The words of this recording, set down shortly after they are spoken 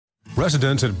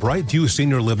Residents at Brightview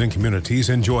Senior Living Communities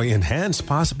enjoy enhanced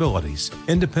possibilities,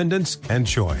 independence, and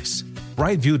choice.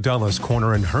 Brightview Dulles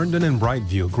Corner in Herndon and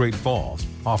Brightview, Great Falls,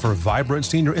 offer vibrant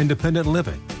senior independent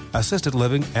living, assisted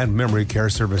living, and memory care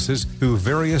services through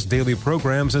various daily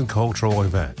programs and cultural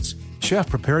events.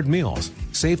 Chef-prepared meals,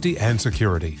 safety and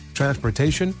security,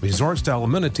 transportation, resort-style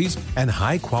amenities, and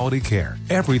high-quality care.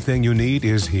 Everything you need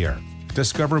is here.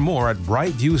 Discover more at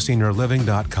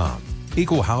brightviewseniorliving.com.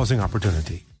 Equal housing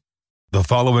opportunity. The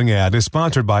following ad is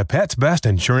sponsored by Pets Best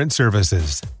Insurance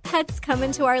Services. Pets come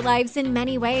into our lives in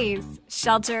many ways.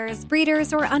 Shelters,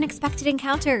 breeders, or unexpected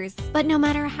encounters. But no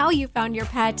matter how you found your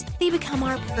pet, they become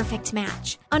our perfect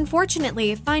match.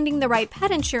 Unfortunately, finding the right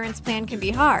pet insurance plan can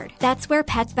be hard. That's where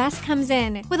Pets Best comes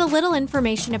in. With a little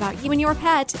information about you and your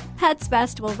pet, Pets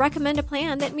Best will recommend a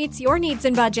plan that meets your needs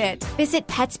and budget. Visit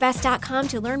petsbest.com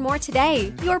to learn more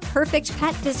today. Your perfect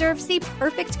pet deserves the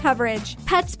perfect coverage.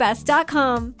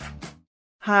 Petsbest.com.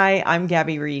 Hi, I'm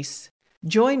Gabby Reese.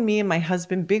 Join me and my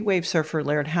husband, big wave surfer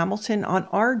Laird Hamilton, on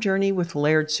our journey with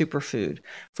Laird Superfood.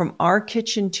 From our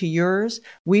kitchen to yours,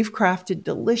 we've crafted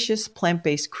delicious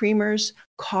plant-based creamers,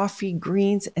 coffee,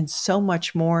 greens, and so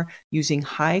much more using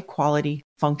high-quality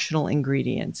functional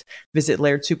ingredients. Visit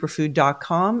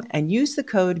lairdsuperfood.com and use the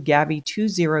code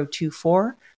GABBY2024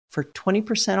 for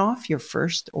 20% off your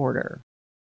first order.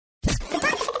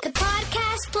 The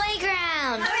Podcast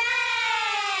Playground. Hooray!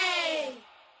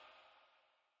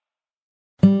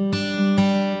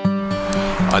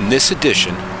 On this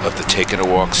edition of the Takin' a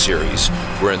Walk series,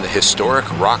 we're in the historic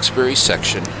Roxbury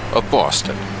section of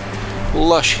Boston.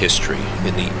 Lush history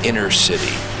in the inner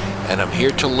city, and I'm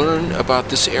here to learn about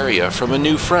this area from a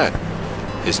new friend.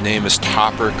 His name is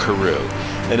Topper Carew,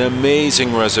 an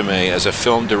amazing resume as a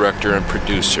film director and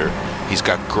producer. He's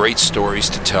got great stories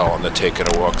to tell on the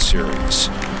Takin' a Walk series.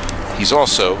 He's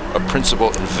also a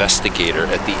principal investigator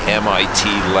at the MIT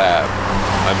lab.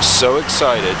 I'm so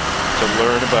excited to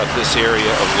learn about this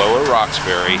area of Lower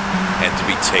Roxbury and to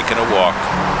be taking a walk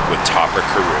with Topper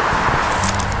Carew.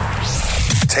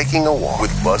 Taking a walk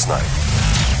with Buzz Knight.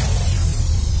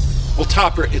 Well,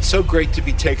 Topper, it's so great to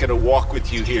be taking a walk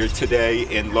with you here today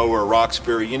in Lower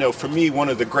Roxbury. You know, for me, one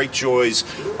of the great joys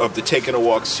of the Taking a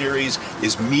Walk series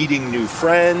is meeting new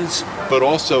friends, but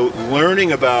also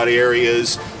learning about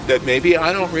areas that maybe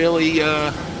I don't really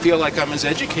feel like I'm as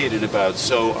educated about.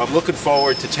 So I'm looking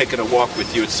forward to taking a walk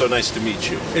with you. It's so nice to meet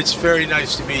you. It's very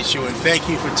nice to meet you, and thank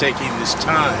you for taking this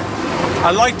time.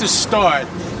 I'd like to start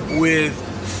with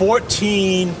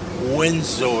 14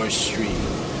 Windsor Street.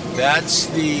 That's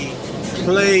the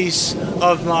place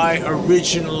of my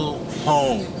original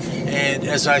home. And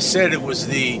as I said, it was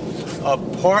the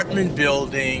apartment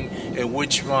building in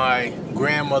which my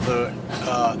grandmother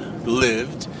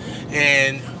lived,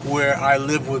 and where I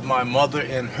lived with my mother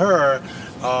and her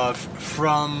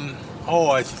from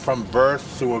birth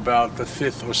through about the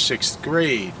 5th or 6th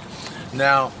grade.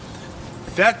 Now,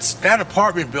 that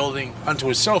apartment building unto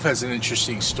itself has an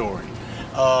interesting story.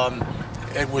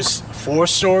 It was 4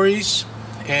 stories,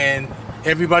 and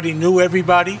everybody knew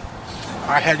everybody.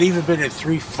 I had even been in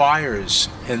 3 fires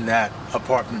in that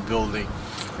apartment building.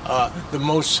 The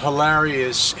most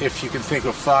hilarious, if you can think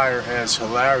of fire as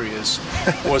hilarious,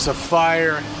 was a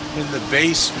fire in the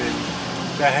basement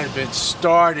that had been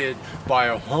started by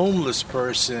a homeless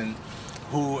person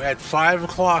who at 5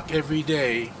 o'clock every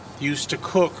day used to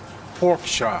cook pork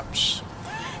chops.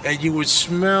 And you would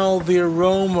smell the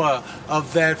aroma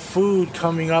of that food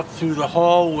coming up through the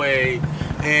hallway,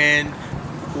 and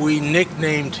we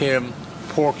nicknamed him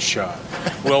Pork Chop.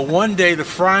 Well, one day the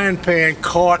frying pan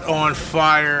caught on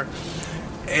fire,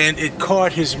 and it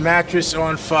caught his mattress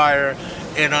on fire,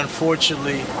 and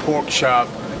unfortunately, Pork Chop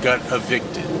got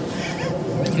evicted.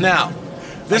 Now,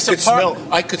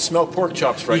 I could smell pork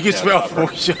chops right now. You can smell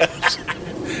pork chops.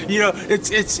 You know,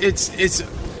 it's.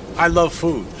 I love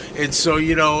food, and so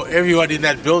everybody in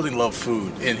that building loved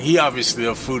food, and he obviously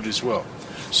loved food as well.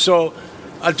 So,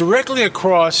 directly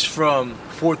across from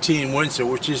 14 Windsor,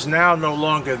 which is now no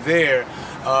longer there,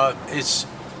 it's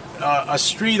a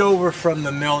street over from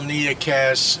the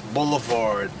Melnia-Cass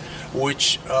Boulevard,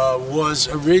 which was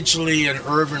originally an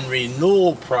urban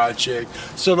renewal project.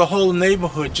 So the whole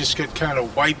neighborhood just got kind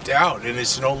of wiped out, and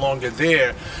it's no longer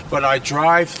there. But I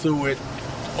drive through it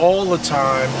all the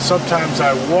time. Sometimes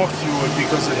I walk through it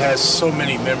because it has so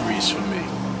many memories for me.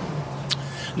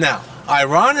 Now,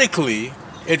 ironically,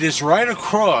 it is right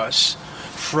across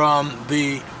from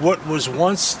what was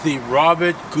once the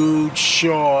Robert Goode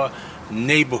Shaw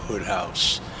neighborhood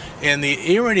house. And the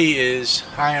irony is,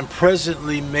 I am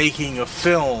presently making a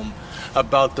film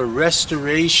about the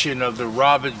restoration of the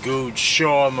Robert Goode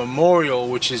Shaw Memorial,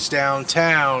 which is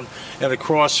downtown and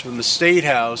across from the State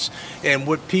House. And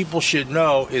what people should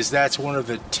know is that's one of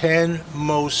the 10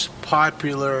 most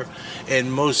popular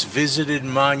and most visited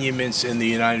monuments in the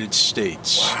United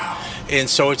States. Wow. And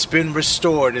so it's been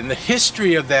restored. And the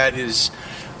history of that is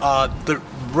the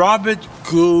Robert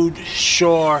Goode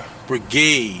Shaw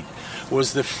Brigade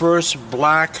was the first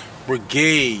black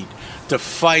brigade to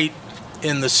fight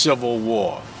in the Civil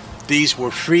War. These were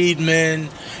freedmen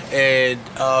and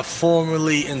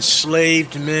formerly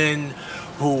enslaved men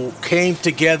who came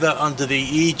together under the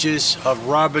aegis of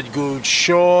Robert Goode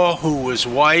Shaw, who was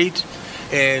white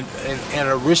and an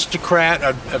aristocrat,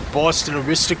 a Boston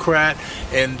aristocrat,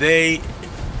 and they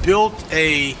built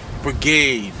a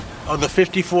brigade of the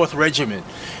 54th Regiment,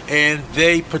 and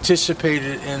they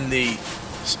participated in the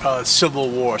Civil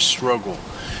War struggle.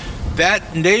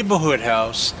 That neighborhood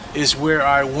house is where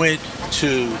I went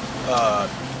to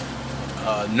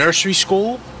nursery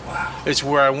school. Wow. It's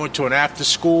where I went to an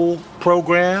after-school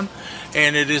program,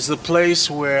 and it is the place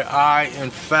where I,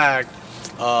 in fact,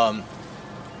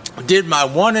 did my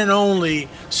one and only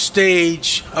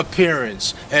stage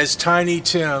appearance as Tiny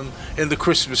Tim in The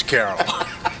Christmas Carol.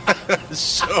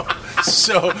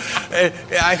 So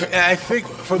I think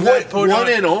from that point one on,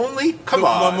 and only? Come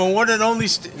on. My one and only.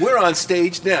 We're on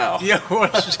stage now. Yeah, we're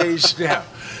on stage now.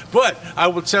 But I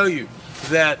will tell you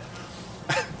that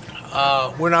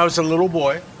when I was a little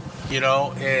boy,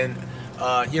 and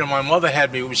my mother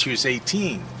had me when she was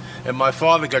 18, and my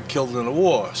father got killed in the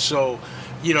war. So,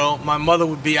 my mother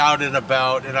would be out and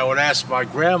about, and I would ask my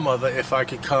grandmother if I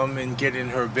could come and get in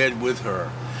her bed with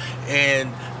her.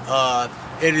 And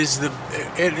it is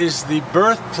the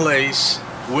birthplace,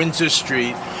 Windsor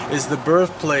Street, is the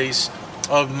birthplace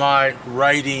of my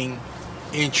writing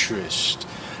interest,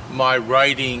 my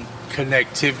writing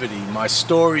connectivity, my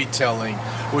storytelling,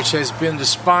 which has been the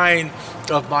spine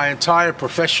of my entire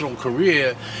professional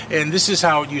career. And this is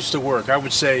how it used to work. I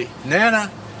would say,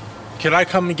 Nana, can I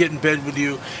come and get in bed with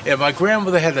you? And my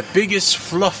grandmother had the biggest,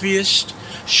 fluffiest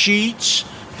sheets,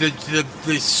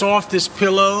 the softest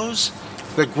pillows,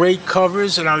 the great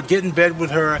covers, and I would get in bed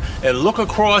with her and look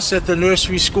across at the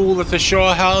nursery school at the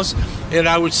Shaw House, and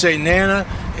I would say, Nana,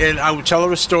 and I would tell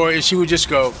her a story, and she would just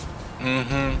go,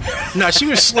 mm-hmm. No, she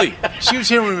was asleep. She was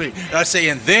hearing me. And I'd say,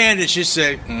 and then, and she'd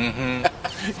say, mm-hmm.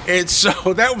 And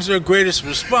so that was her greatest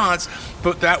response,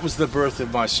 but that was the birth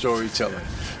of my storytelling.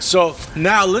 So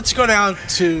now let's go down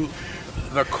to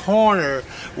the corner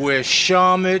where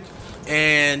Shawmut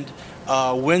and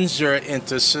Windsor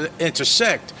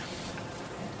intersect.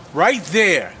 Right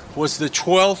there was the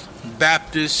 12th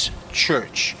Baptist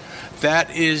Church.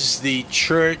 That is the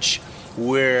church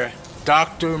where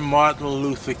Dr. Martin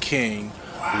Luther King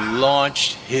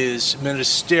launched his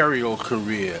ministerial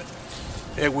career.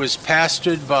 It was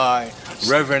pastored by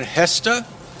Reverend Hester,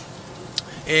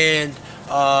 and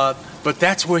but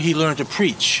that's where he learned to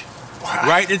preach. Wow.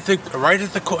 Right at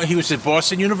the he was at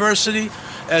Boston University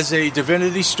as a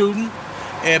divinity student,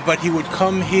 but he would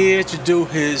come here to do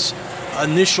his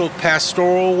initial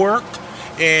pastoral work,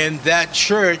 and that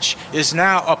church is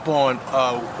now up on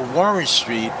Warren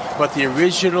Street, but the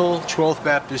original 12th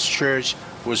Baptist Church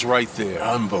was right there.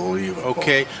 Unbelievable.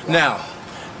 Okay. Wow.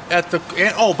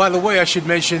 Now, by the way, I should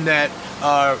mention that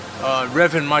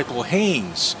Reverend Michael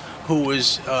Haynes, who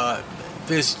was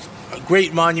this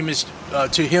great monument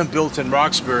to him built in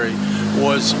Roxbury,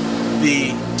 was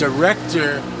the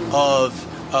director of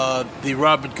the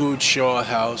Robert Goode Shaw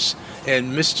House,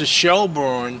 and Mr.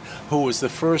 Shelburne, who was the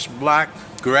first black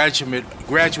graduate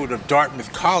of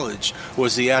Dartmouth College,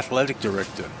 was the athletic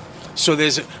director. So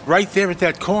there's right there at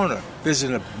that corner, there's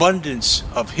an abundance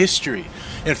of history.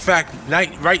 In fact,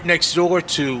 right next door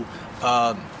to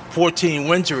 14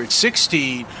 Windsor at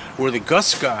 16 were the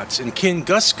Guscotts, and Ken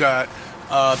Guscott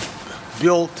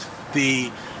built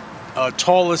the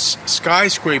tallest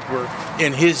skyscraper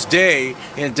in his day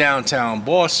in downtown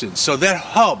Boston. So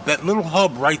that little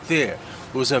hub right there,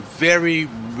 was a very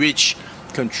rich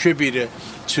contributor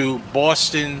to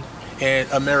Boston and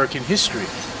American history.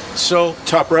 So,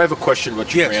 Topper, I have a question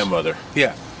about your grandmother.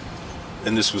 Yeah.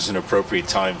 And this was an appropriate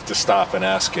time to stop and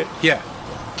ask it. Yeah.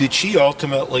 Did she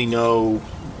ultimately know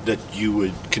that you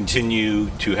would continue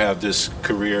to have this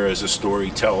career as a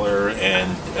storyteller,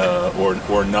 and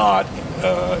or not,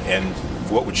 and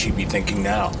what would she be thinking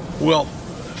now? Well,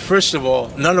 first of all,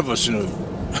 none of us knew,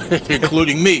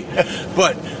 including me.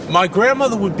 But my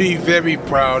grandmother would be very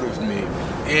proud of me,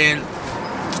 and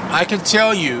I can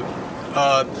tell you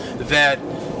that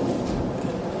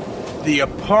the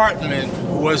apartment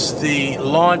was the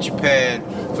launch pad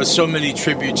for so many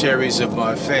tributaries of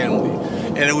my family.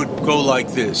 And it would go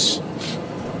like this.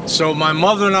 So my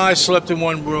mother and I slept in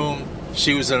one room.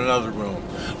 She was in another room.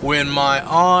 When my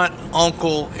aunt,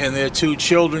 uncle, and their 2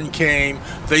 children came,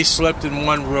 they slept in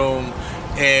one room.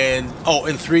 And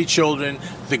 3 children.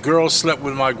 The girls slept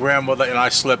with my grandmother, and I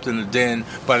slept in the den.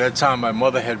 By that time, my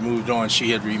mother had moved on.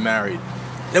 She had remarried.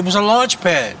 It was a launch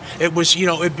pad. It was,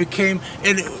 it became,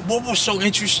 and what was so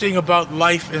interesting about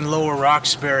life in Lower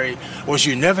Roxbury was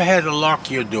you never had to lock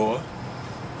your door.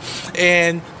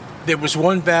 And there was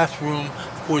one bathroom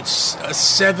with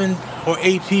 7 or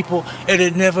 8 people, and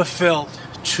it never felt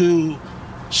too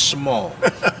small.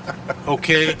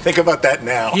 Okay? Think about that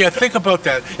now. Yeah, think about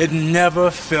that. It never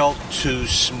felt too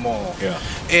small. Yeah.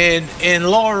 And in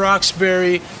Lower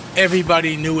Roxbury,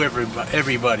 everybody knew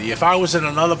everybody. If I was in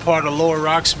another part of Lower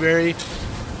Roxbury,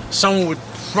 someone would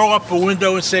throw up a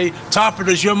window and say, "Topper,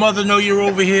 does your mother know you're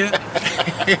over here?"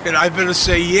 And I better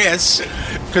say yes,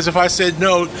 because if I said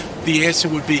no, the answer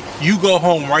would be, "You go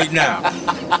home right now."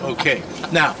 Okay.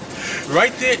 Now,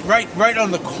 right there, right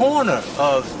on the corner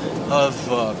of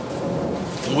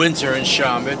Windsor and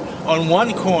Shaman, on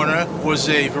one corner was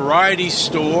a variety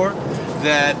store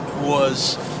that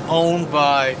was owned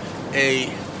by a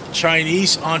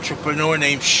Chinese entrepreneur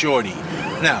named Shorty.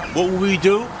 Now, what would we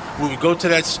do? We would go to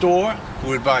that store, we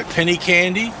would buy penny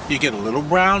candy, you get a little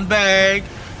brown bag,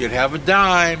 you'd have a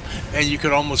dime, and you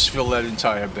could almost fill that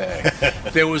entire bag.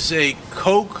 There was a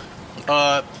Coke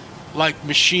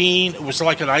machine. It was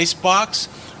like an ice box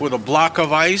with a block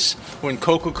of ice when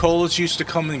Coca-Colas used to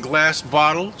come in glass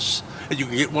bottles, and you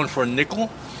could get one for a nickel.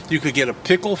 You could get a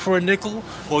pickle for a nickel,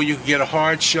 or you could get a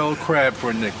hard-shelled crab for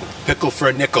a nickel. Pickle for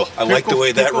a nickel. I like the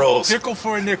way that rolls. Pickle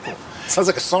for a nickel. Sounds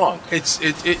like a song.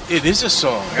 It is a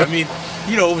song. I mean,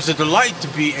 it was a delight to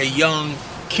be a young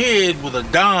kid with a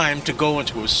dime to go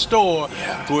into a store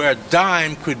where a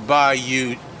dime could buy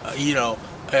you,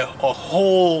 a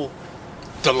whole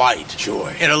delight.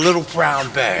 Joy. In a little brown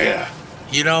bag.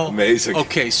 Yeah. Amazing.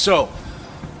 Okay, so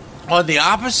on the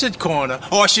opposite corner,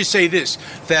 or I should say this,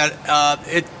 that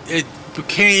it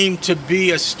became to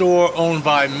be a store owned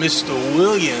by Mr.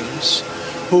 Williams,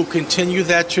 who continued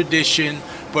that tradition,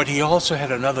 but he also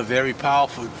had another very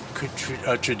powerful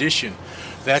tradition.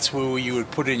 That's where you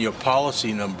would put in your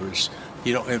policy numbers,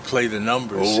 and play the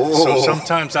numbers. Oh. So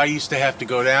sometimes I used to have to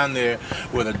go down there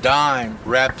with a dime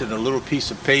wrapped in a little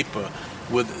piece of paper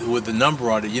with the number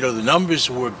on it. The numbers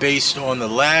were based on the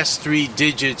last 3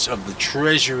 digits of the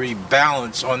Treasury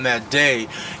balance on that day,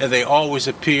 and they always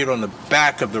appeared on the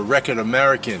back of the Record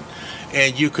American,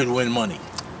 and you could win money.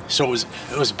 So it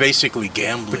was basically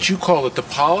gambling. But you call it the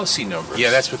policy numbers. Yeah,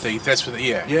 that's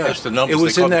the numbers. It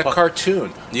was in that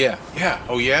cartoon. Yeah. Yeah.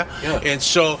 Oh, yeah? Yeah. And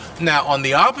so now on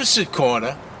the opposite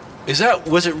corner,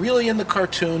 was it really in the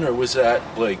cartoon, or was that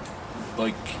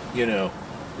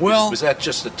well, was that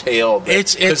just a tale?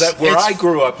 It's where I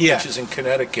grew up, yeah. which is in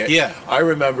Connecticut. Yeah. I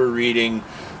remember reading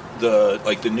the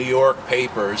New York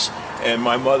papers, and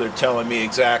my mother telling me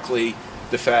exactly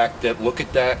the fact that look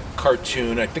at that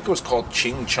cartoon. I think it was called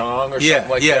Ching Chong or something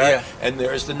like that. Yeah. And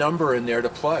there's the number in there to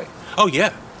play. Oh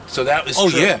yeah. So that was. Oh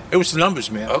true. yeah. It was the numbers,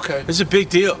 man. Okay. It's a big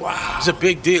deal. Wow. It's a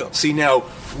big deal. See, now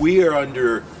we are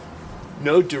under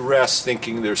no duress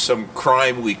thinking there's some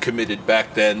crime we committed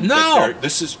back then. No.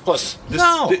 This is plus.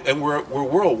 No. And we're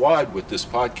worldwide with this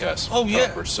podcast. Oh yeah.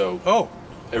 Topper, so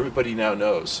everybody now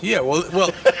knows. Yeah.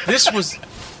 Well.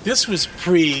 This was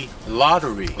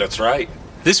pre-lottery. That's right.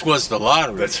 This was the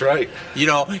lottery. That's right.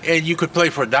 And you could play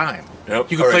for a dime.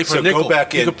 Yep. You could play for a nickel. Go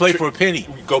back in. You could play for a penny.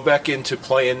 Go back into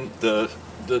playing the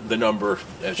number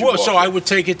as you walk so in. I would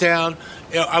take it down.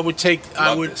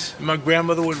 My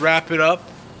grandmother would wrap it up,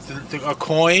 a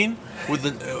coin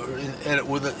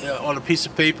on a piece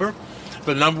of paper.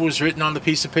 The number was written on the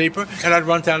piece of paper, and I'd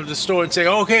run down to the store and say,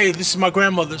 "Okay, this is my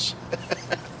grandmother's."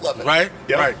 Love it. Right?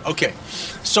 Yep. Right. Okay.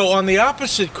 So on the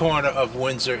opposite corner of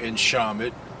Windsor and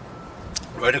Shaman,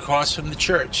 right across from the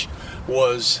church,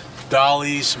 was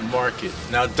Dolly's Market.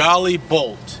 Now, Dolly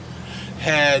Bolt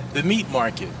had the meat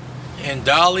market, and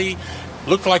Dolly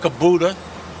looked like a Buddha.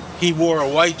 He wore a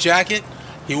white jacket,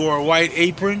 he wore a white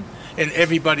apron, and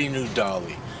everybody knew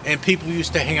Dolly. And people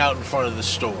used to hang out in front of the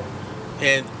store.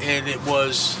 And it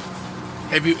was,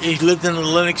 he lived in the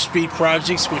Lenox Street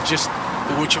projects,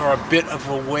 which are a bit of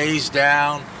a ways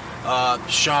down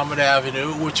Shaman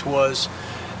Avenue, which was,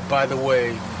 by the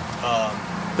way,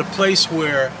 the place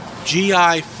where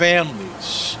GI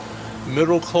families,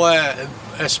 middle class,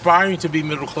 aspiring to be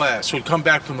middle class, would come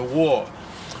back from the war,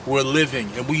 were living,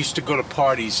 and we used to go to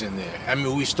parties in there. I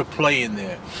mean, we used to play in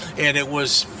there, and it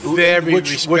was very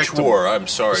respectable. Which war? I'm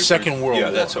sorry. Second World War. Yeah,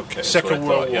 that's okay. Second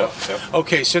World War. Yeah.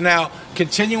 Okay, so now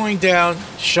continuing down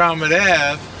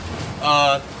Chalmette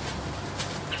Ave,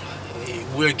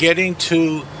 we're getting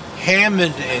to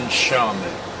Hammond and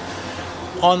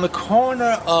Chalmette. On the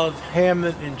corner of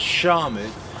Hammond and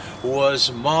Chalmette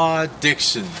was Ma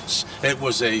Dixon's. It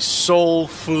was a soul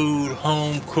food,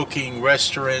 home cooking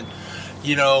restaurant,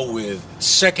 you know, with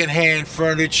secondhand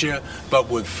furniture, but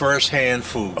with first-hand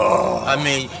food. Oh. I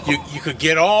mean, you could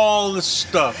get all the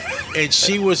stuff, and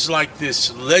she was like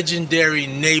this legendary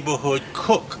neighborhood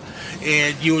cook.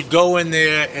 And you would go in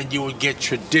there and you would get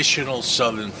traditional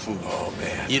Southern food. Oh,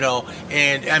 man. You know,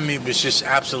 and I mean, it was just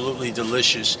absolutely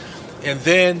delicious. And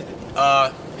then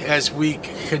as we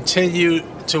continued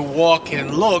to walk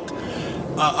and look,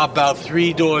 about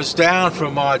 3 doors down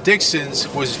from our Dixon's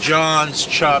was John's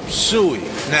Chop Suey.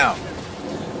 Now,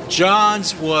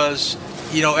 John's was,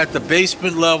 you know, at the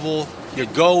basement level.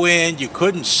 You'd go in, you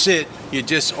couldn't sit, you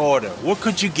just order. What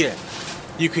could you get?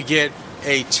 You could get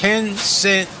a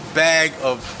 10-cent bag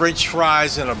of French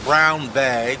fries in a brown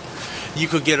bag. You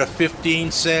could get a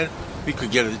 15-cent. You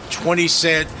could get a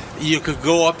 20-cent. You could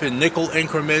go up in nickel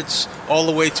increments all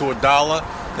the way to $1.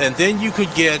 And then you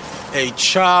could get a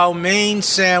chow mein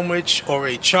sandwich or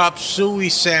a chop suey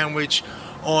sandwich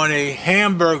on a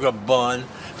hamburger bun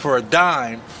for a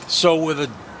dime. So with a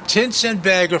 10-cent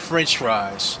bag of French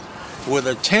fries, with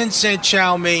a 10-cent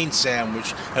chow mein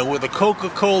sandwich, and with a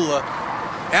Coca-Cola,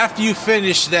 after you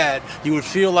finish that, you would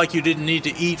feel like you didn't need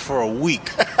to eat for a week.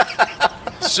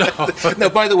 So now,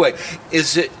 by the way,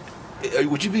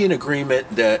 would you be in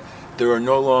agreement that there are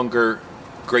no longer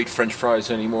great French fries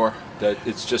anymore? That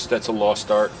that's a lost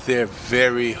art? They're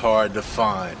very hard to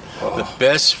find. Oh. The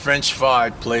best French fry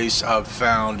place I've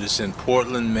found is in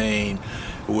Portland, Maine,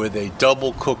 where they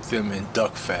double cook them in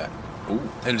duck fat. Ooh.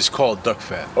 And it's called duck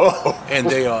fat. Oh. And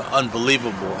they are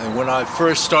unbelievable. And when I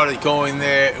first started going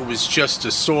there, it was just a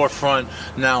storefront.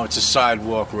 Now it's a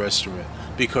sidewalk restaurant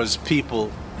because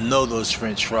people know those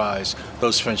French fries.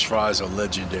 Those French fries are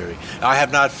legendary. I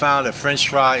have not found a French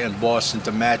fry in Boston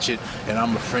to match it, and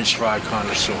I'm a French fry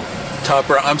connoisseur.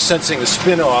 Topper, I'm sensing a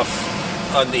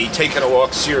spin-off on the Takin' a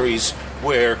Walk series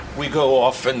where we go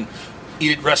off and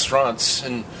eat at restaurants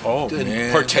and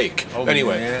partake. Oh,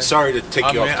 anyway, man. Sorry to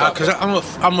take you off topic. Because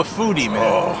I'm a foodie, man.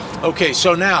 Oh. Okay,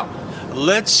 so now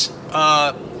let's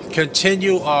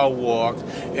continue our walk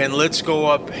and let's go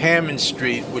up Hammond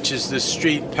Street, which is the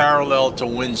street parallel to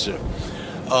Windsor.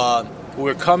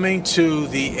 We're coming to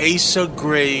the Asa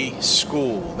Gray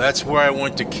School. That's where I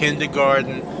went to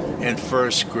kindergarten and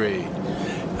first grade.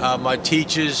 My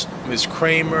teachers, Miss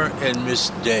Kramer and Miss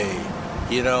Day,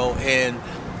 you know, and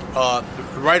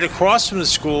right across from the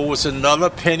school was another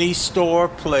penny store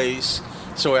place.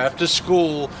 So after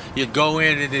school, you'd go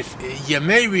in, and if you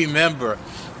may remember,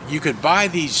 you could buy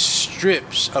these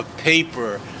strips of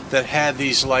paper that had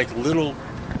these like little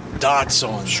dots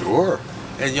on them. Sure.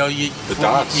 And you know,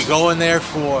 dots. You go in there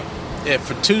for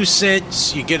 2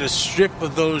 cents, you get a strip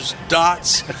of those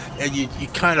dots, and you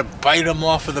kind of bite them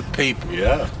off of the paper.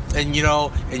 Yeah. And you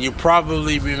know, and you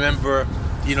probably remember,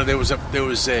 you know, there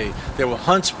were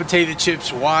Hunt's potato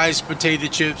chips, Wise potato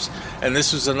chips, and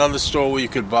this was another store where you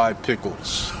could buy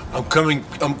pickles. I'm going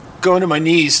to my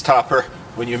knees, Topper,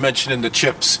 when you're mentioning the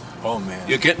chips. Oh man,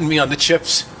 you're getting me on the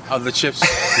chips. On the chips.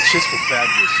 The chips were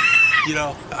fabulous. You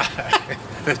know,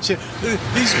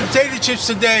 these potato chips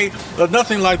today are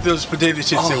nothing like those potato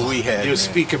chips that we had. You're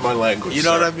speaking my language. You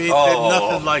know what I mean? They're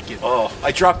nothing like it. Oh,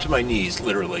 I dropped to my knees,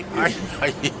 literally.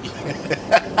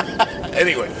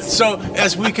 Anyway, so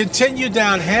as we continue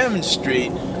down Hammond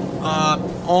Street,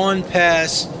 on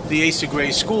past the Asa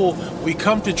Gray School, we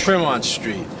come to Tremont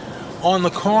Street. On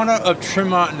the corner of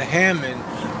Tremont and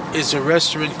Hammond is a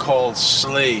restaurant called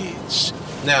Slade's.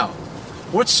 Now,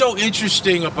 what's so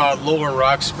interesting about Lower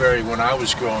Roxbury when I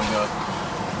was growing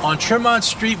up, on Tremont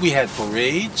Street we had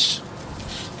parades,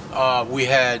 we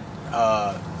had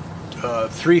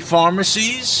 3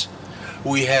 pharmacies,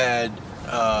 we had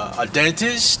a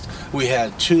dentist, we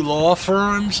had 2 law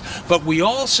firms, but we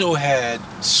also had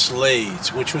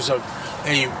Slade's, which was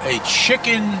a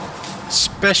chicken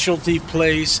specialty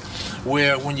place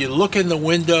where when you look in the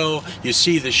window, you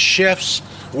see the chefs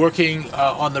working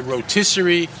on the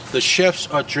rotisserie. The chefs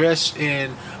are dressed in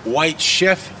white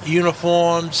chef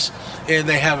uniforms, and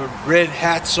they have red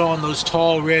hats on, those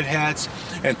tall red hats,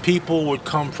 and people would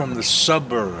come from the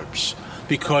suburbs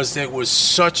because there was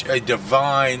such a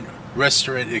divine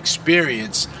restaurant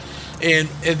experience, and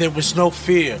there was no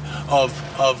fear of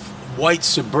white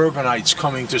suburbanites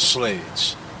coming to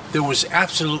Slade's. There was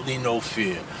absolutely no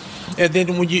fear. And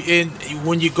then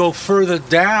when you go further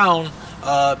down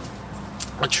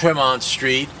Tremont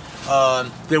Street,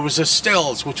 there was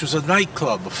Estelle's, which was a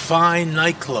nightclub, a fine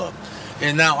nightclub.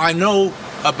 And now I know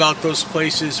about those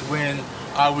places when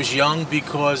I was young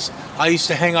because I used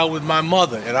to hang out with my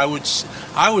mother, and I would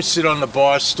sit on the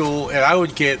bar stool and I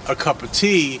would get a cup of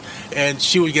tea and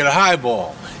she would get a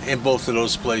highball in both of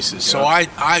those places. Yeah. So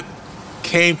I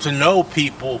came to know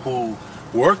people who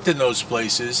worked in those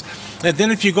places. And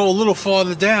then if you go a little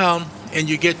farther down and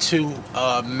you get to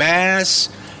Mass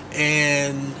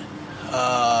and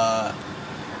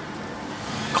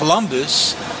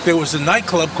Columbus, there was a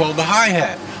nightclub called the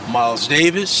Hi-Hat. Miles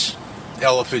Davis,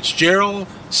 Ella Fitzgerald,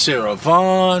 Sarah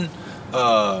Vaughan,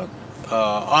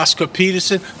 Oscar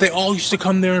Peterson, they all used to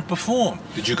come there and perform.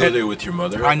 Did you go there with your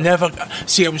mother? I never.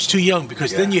 See, I was too young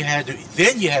because then you had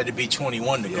to be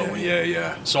 21 to go in.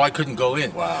 Yeah. So I couldn't go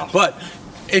in. Wow. But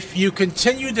if you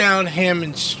continue down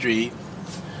Hammond Street,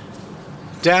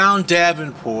 down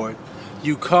Davenport,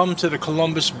 you come to the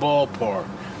Columbus Ballpark,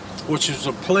 which is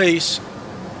a place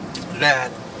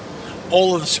that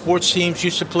all of the sports teams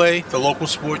used to play, the local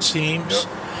sports teams.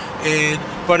 Yep.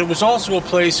 But it was also a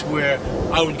place where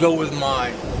I would go with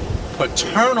my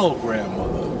paternal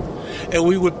grandmother, and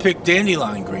we would pick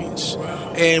dandelion greens.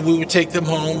 Wow. And we would take them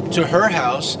home to her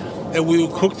house, and we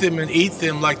would cook them and eat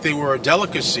them like they were a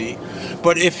delicacy.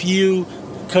 But if you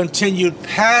continued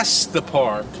past the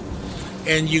park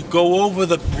and you go over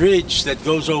the bridge that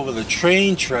goes over the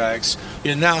train tracks,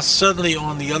 you're now suddenly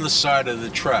on the other side of the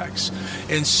tracks.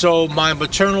 And so my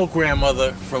maternal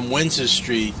grandmother from Windsor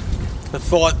Street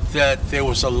thought that there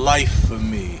was a life for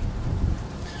me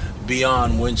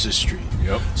beyond Windsor Street.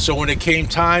 Yep. So when it came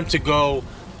time to go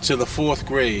to the 4th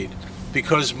grade,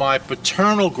 because my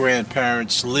paternal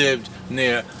grandparents lived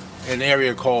near an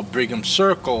area called Brigham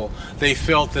Circle, they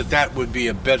felt that that would be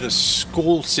a better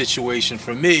school situation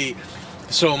for me.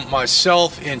 So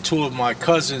myself and 2 of my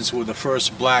cousins were the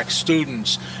first black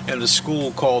students in a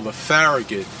school called the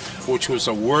Farragut, which was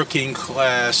a working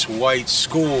class white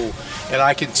school. And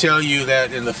I can tell you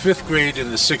that in the 5th grade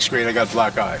and the 6th grade, I got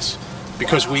black eyes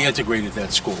because we integrated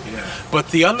that school. Yeah. But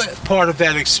the other part of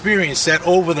that experience, that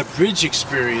over the bridge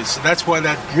experience, and that's why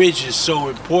that bridge is so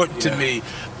important to me,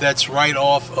 that's right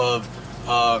off of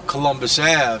Columbus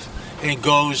Ave and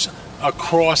goes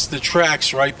across the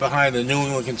tracks right behind the New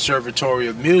England Conservatory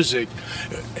of Music,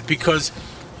 because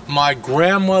my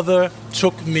grandmother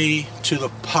took me to the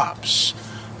Pops.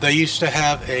 They used to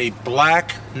have a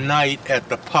black night at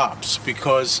the Pops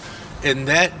because in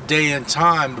that day and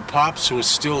time, the Pops was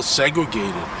still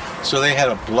segregated. So they had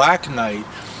a black night,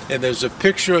 and there's a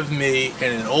picture of me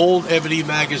in an old Ebony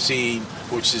magazine,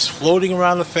 which is floating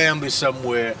around the family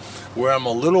somewhere, where I'm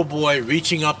a little boy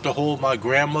reaching up to hold my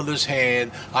grandmother's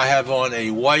hand. I have on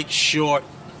a white short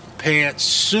pants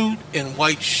suit and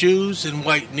white shoes and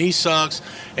white knee socks,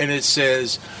 and it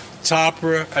says,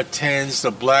 Topper attends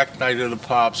the Black Night of the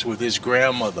Pops with his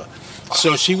grandmother.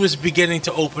 So she was beginning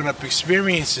to open up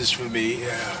experiences for me.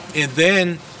 Yeah. And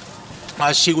then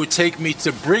she would take me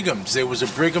to Brigham's. There was a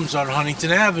Brigham's on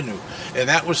Huntington Avenue, and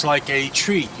that was like a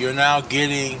treat. You're now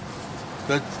getting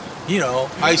the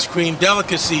ice cream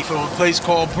delicacy from a place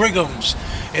called Brigham's.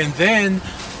 And then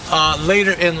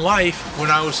later in life,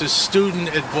 when I was a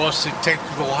student at Boston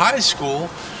Technical High School,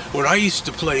 when I used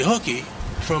to play hooky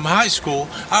from high school,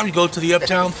 I would go to the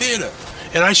Uptown Theater.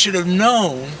 And I should have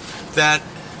known that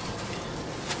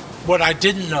what I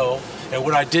didn't know,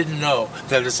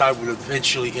 that is I would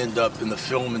eventually end up in the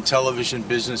film and television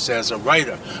business as a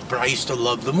writer. But I used to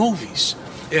love the movies.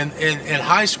 In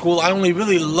high school, I only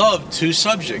really loved 2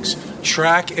 subjects,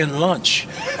 track and lunch.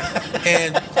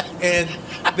 and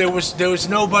there was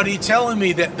nobody telling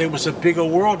me that there was a bigger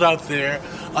world out there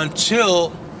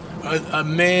until a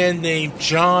man named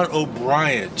John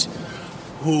O'Brien,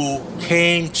 who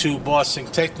came to Boston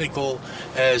Technical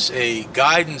as a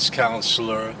guidance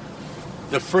counselor.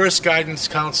 The first guidance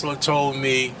counselor told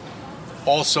me,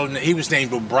 also, he was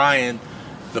named O'Brien.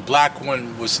 The black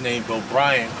one was named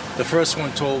O'Brien. The first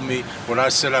one told me, when I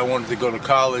said I wanted to go to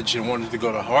college and wanted to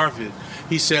go to Harvard,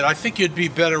 he said, I think you'd be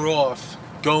better off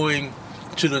going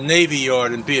to the Navy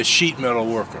Yard and be a sheet metal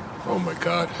worker. Oh, my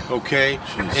God. Okay?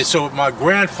 Jeez. And so my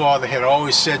grandfather had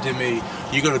always said to me,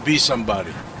 you're going to be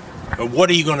somebody. Or what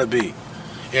are you going to be?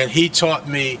 And he taught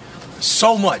me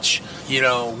so much.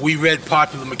 We read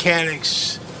Popular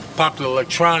Mechanics, Popular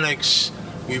Electronics.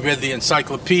 We read the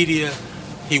encyclopedia.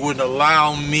 He wouldn't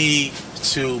allow me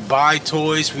to buy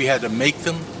toys. We had to make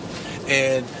them.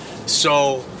 And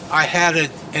so I had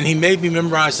it, and he made me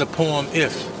memorize the poem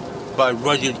If by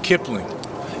Rudyard Kipling.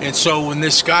 And so when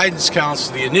this guidance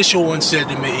counselor, the initial one, said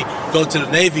to me, go to the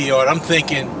Navy Yard, I'm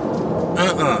thinking,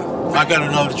 I got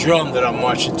another drum that I'm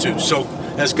marching to. So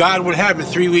as God would have it,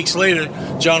 3 weeks later,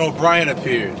 John O'Brien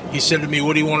appeared. He said to me,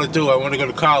 what do you want to do? I want to go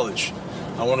to college.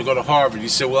 I want to go to Harvard. He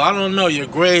said, well, I don't know your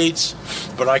grades,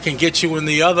 but I can get you in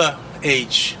the other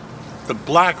H, the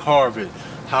black Harvard,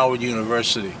 Howard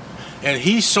University. And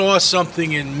he saw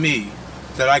something in me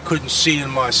that I couldn't see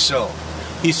in myself.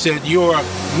 He said, you're a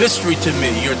mystery to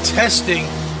me. You're testing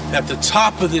at the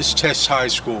top of this test high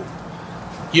school,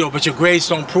 but your grades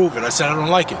don't prove it. I said, I don't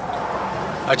like it.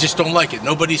 I just don't like it.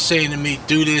 Nobody's saying to me,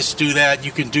 do this, do that,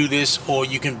 you can do this, or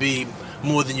you can be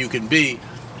more than you can be.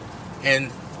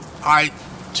 And I,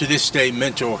 to this day,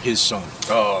 mentor his son.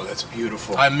 Oh, that's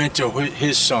beautiful. I mentor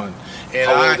his son.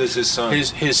 And how old is his son?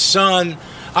 His son,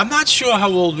 I'm not sure how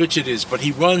old Richard is, but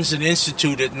he runs an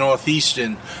institute at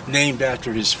Northeastern named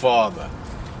after his father.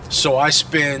 So I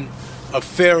spend a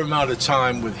fair amount of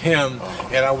time with him,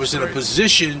 and I was in a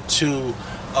position to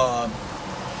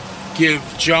give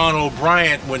John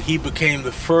O'Brien, when he became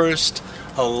the first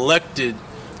elected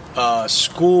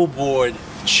school board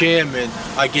chairman,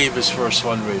 I gave his first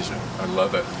fundraiser. I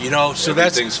love it. So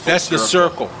that's the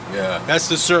circle. Yeah. That's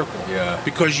the circle. Yeah.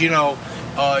 Because,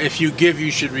 if you give, you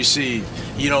should receive.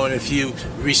 And if you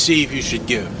receive, you should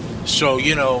give. So,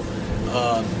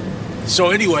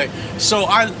 so anyway, so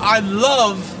I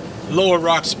love Lower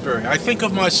Roxbury. I think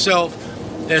of myself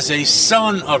as a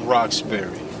son of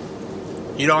Roxbury.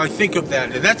 I think of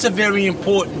that. And that's a very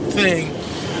important thing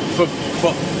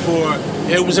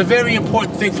it was a very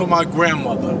important thing for my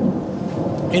grandmother.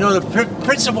 The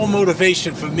principal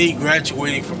motivation for me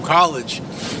graduating from college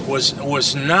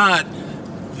was not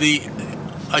the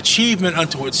achievement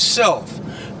unto itself,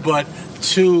 but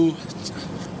to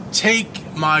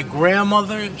take my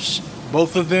grandmothers,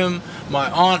 both of them, my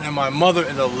aunt and my mother,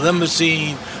 in a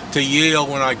limousine to Yale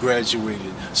when I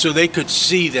graduated, so they could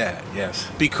see that. Yes.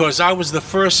 Because I was the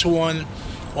first one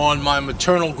on my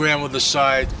maternal grandmother's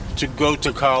side to go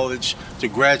to college, to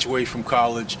graduate from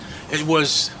college. It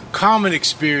was common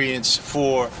experience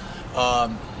for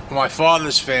my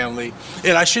father's family.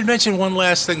 And I should mention one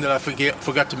last thing that I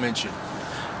forgot to mention.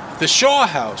 The Shaw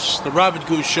House, the Robert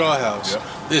Goode Shaw House,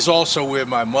 is also where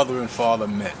my mother and father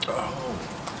met.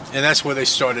 Oh. And that's where they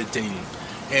started dating.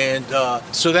 And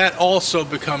so that also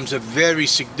becomes a very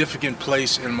significant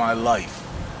place in my life.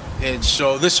 And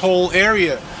so this whole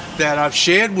area that I've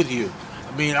shared with you,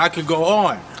 I could go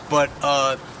on, but,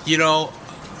 I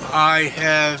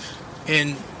have,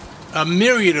 in a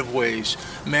myriad of ways,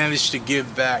 managed to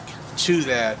give back to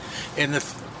that. And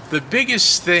the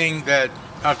biggest thing that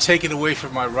I've taken away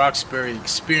from my Roxbury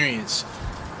experience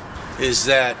is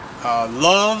that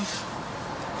love,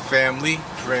 family,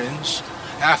 friends,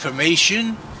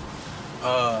 affirmation,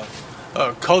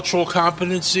 cultural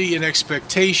competency, and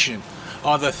expectation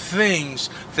are the things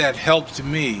that helped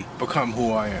me become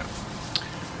who I am.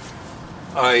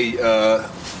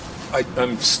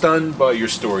 I'm stunned by your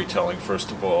storytelling,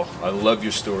 first of all. I love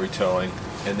your storytelling,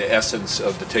 and the essence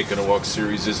of the Takin' a Walk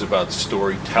series is about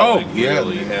storytelling,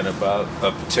 really, and about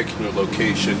a particular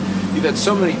location. You've had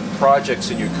so many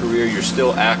projects in your career. You're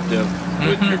still active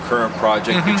with your current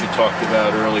project that you talked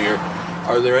about earlier.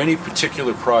 Are there any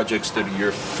particular projects that are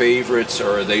your favorites,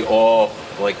 or are they all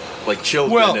like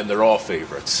children and they're all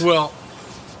favorites? Well,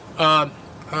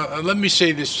 let me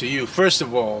say this to you. First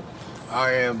of all,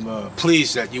 I am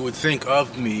pleased that you would think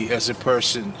of me as a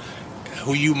person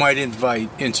who you might invite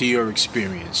into your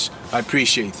experience. I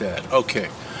appreciate that. Okay.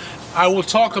 I will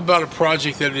talk about a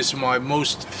project that is my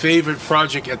most favorite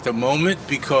project at the moment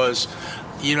because,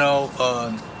 you know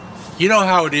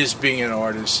how it is being an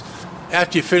artist.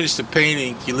 After you finish the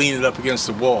painting, you lean it up against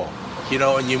the wall,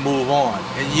 and you move on.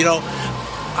 And,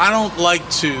 I don't like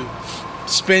to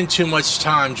spend too much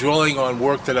time dwelling on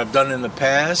work that I've done in the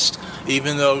past,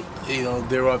 even though,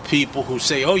 there are people who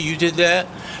say, oh, you did that?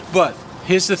 But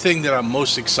here's the thing that I'm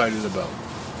most excited about.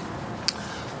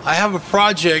 I have a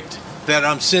project that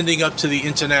I'm sending up to the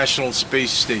International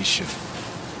Space Station,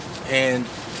 and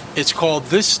it's called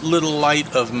This Little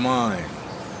Light of Mine.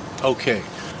 Okay,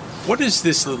 what is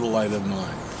this little light of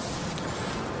mine?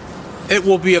 It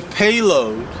will be a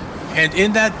payload, and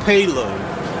in that payload,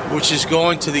 which is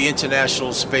going to the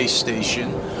International Space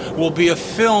Station, will be a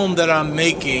film that I'm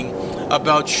making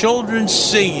about children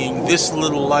singing This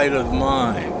Little Light of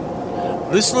Mine.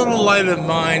 This Little Light of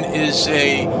Mine is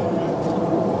a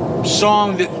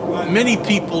song that many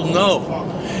people know,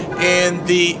 and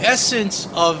the essence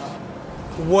of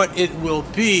what it will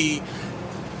be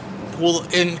will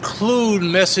include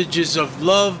messages of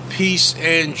love, peace,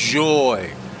 and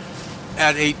joy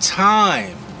at a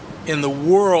time in the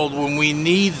world when we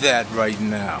need that right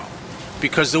now.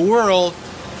 Because the world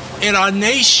in our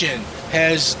nation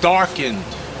has darkened,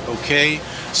 okay?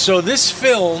 So this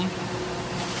film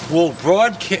will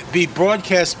be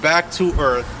broadcast back to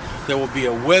Earth. There will be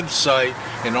a website,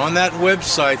 and on that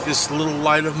website, this little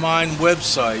light of mine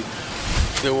website,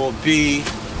 there will be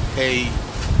a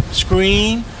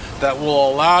screen that will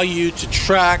allow you to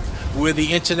track where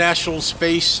the International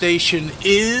Space Station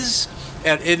is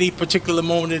at any particular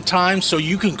moment in time, so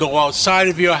you can go outside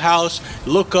of your house,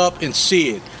 look up, and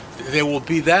see it. There will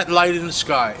be that light in the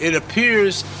sky. It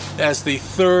appears as the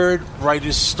third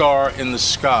brightest star in the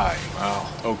sky. Wow.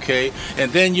 Okay?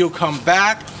 And then you'll come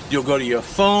back, you'll go to your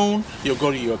phone, you'll go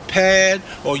to your pad,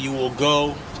 or you will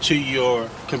go to your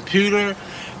computer,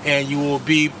 and you will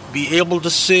be able to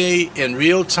see in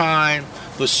real time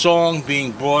the song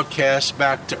being broadcast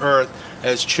back to Earth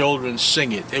as children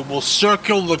sing it. It will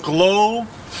circle the globe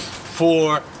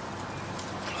for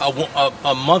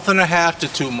a month and a half to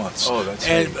 2 months. Oh, that's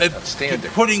outstanding.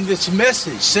 Putting this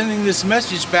message, sending this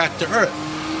message back to Earth.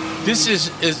 This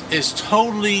is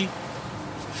totally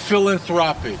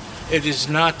philanthropic. It is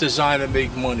not designed to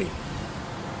make money.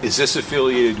 Is this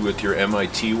affiliated with your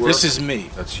MIT work? This is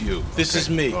me. That's you. This is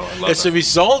me. Oh, I love it's it. a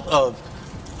result of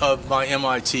my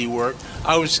MIT work.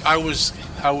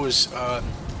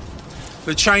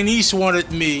 The Chinese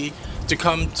wanted me to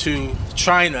come to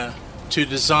China to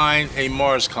design a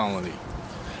Mars colony,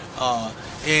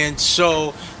 and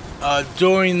so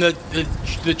during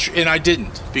and I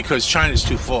didn't, because China's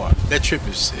too far. That trip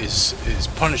is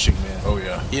punishing, man. Oh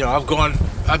yeah. You know, I've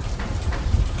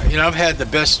had the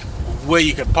best way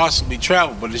you could possibly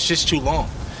travel, but it's just too long.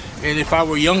 And if I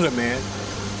were younger, man,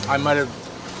 I might have,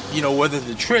 weathered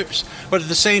the trips. But at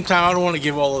the same time, I don't want to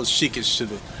give all those secrets to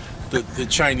the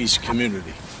Chinese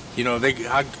community.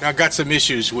 I got some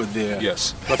issues with their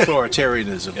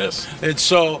authoritarianism. Yes. And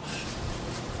so,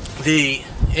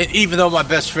 even though my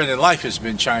best friend in life has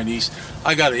been Chinese,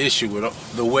 I got an issue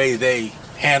with the way they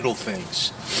handle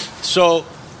things. So,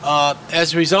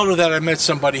 as a result of that, I met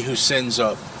somebody who sends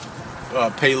up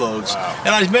payloads. Wow.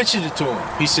 And I mentioned it to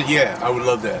him. He said, yeah, I would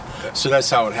love that. So that's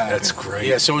how it happened. That's great.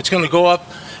 Yeah, so it's going to go up.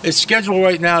 It's scheduled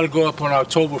right now to go up on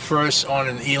October 1st on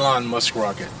an Elon Musk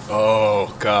rocket.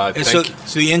 Oh, God. And Thank you.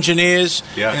 so the engineers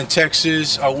Yeah. in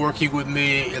Texas are working with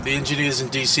me. The engineers in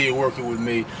D.C. are working with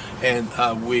me. And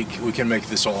we can make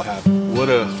this all happen. What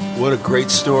a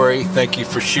great story. Thank you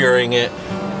for sharing it.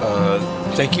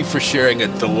 Thank you for sharing a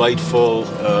delightful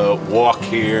walk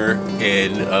here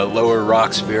in Lower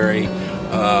Roxbury.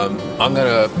 I'm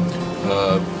going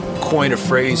to coin a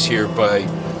phrase here by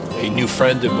a new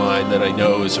friend of mine that I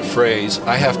know is a phrase.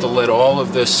 I have to let all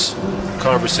of this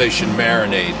conversation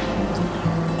marinate.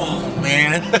 Oh,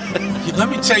 man. Let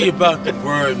me tell you about the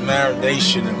word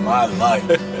marination in my life.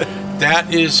 That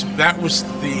was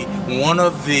one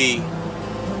of the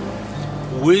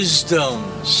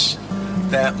wisdoms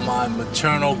that my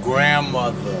maternal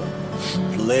grandmother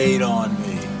laid on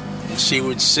me. And she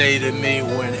would say to me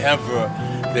whenever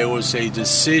there was a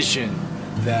decision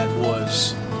that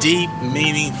was deep,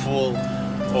 meaningful,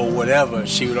 or whatever,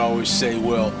 she would always say,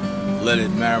 well, let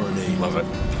it marinate. Love it.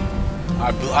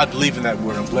 I believe in that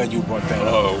word. I'm glad you brought that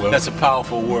up. Well, that's a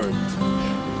powerful word.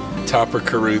 Topper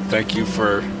Carew, thank you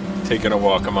for taking a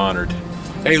walk. I'm honored.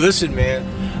 Hey, listen, man.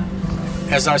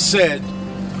 As I said,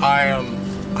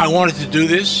 I wanted to do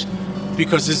this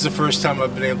because this is the first time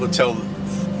I've been able to tell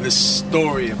this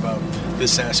story about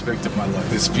this aspect of my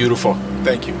life. It's beautiful.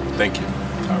 Thank you. Thank you.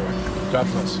 All right. God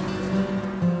bless.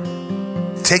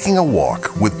 Taking a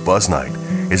Walk with Buzz Knight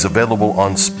is available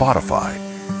on Spotify,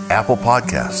 Apple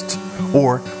Podcasts,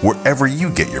 or wherever you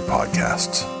get your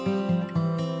podcasts.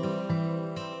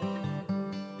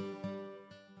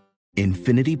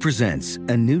 Infiniti presents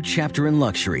a new chapter in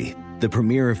luxury, the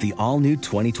premiere of the all-new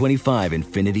 2025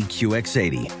 Infiniti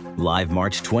QX80, live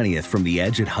March 20th from the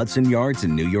Edge at Hudson Yards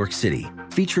in New York City,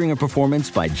 featuring a performance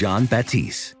by John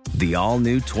Batiste. The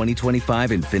all-new 2025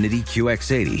 Infiniti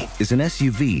QX80 is an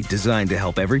SUV designed to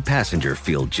help every passenger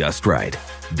feel just right.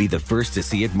 Be the first to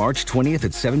see it March 20th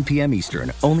at 7 p.m.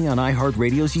 Eastern, only on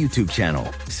iHeartRadio's YouTube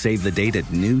channel. Save the date at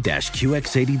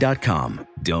new-QX80.com.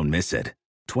 Don't miss it.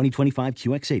 2025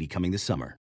 QX80 coming this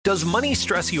summer. Does money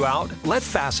stress you out? Let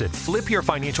Facet flip your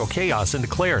financial chaos into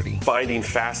clarity. Finding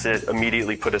Facet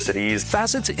immediately put us at ease.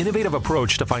 Facet's innovative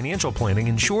approach to financial planning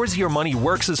ensures your money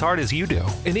works as hard as you do,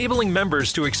 enabling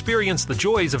members to experience the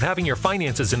joys of having your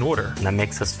finances in order. And that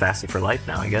makes us Facet for life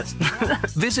now, I guess.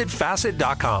 Visit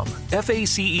Facet.com,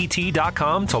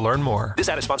 FACET.com to learn more. This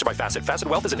ad is sponsored by Facet. Facet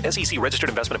Wealth is an SEC registered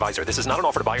investment advisor. This is not an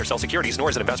offer to buy or sell securities,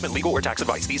 nor is it investment, legal, or tax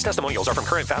advice. These testimonials are from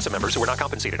current Facet members who are not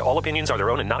compensated. All opinions are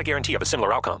their own and not a guarantee of a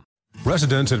similar outcome.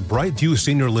 Residents at Brightview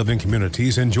Senior Living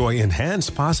Communities enjoy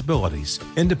enhanced possibilities,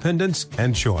 independence,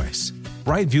 and choice.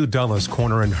 Brightview Dulles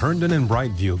Corner in Herndon and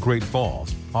Brightview, Great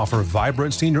Falls, offer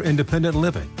vibrant senior independent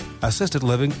living, assisted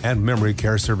living, and memory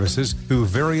care services through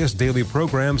various daily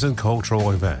programs and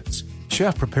cultural events.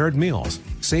 Chef-prepared meals,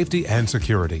 safety and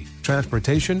security,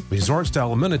 transportation,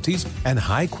 resort-style amenities, and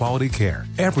high-quality care.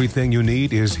 Everything you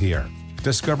need is here.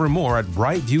 Discover more at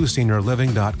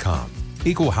brightviewseniorliving.com.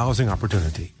 Equal housing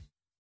opportunity.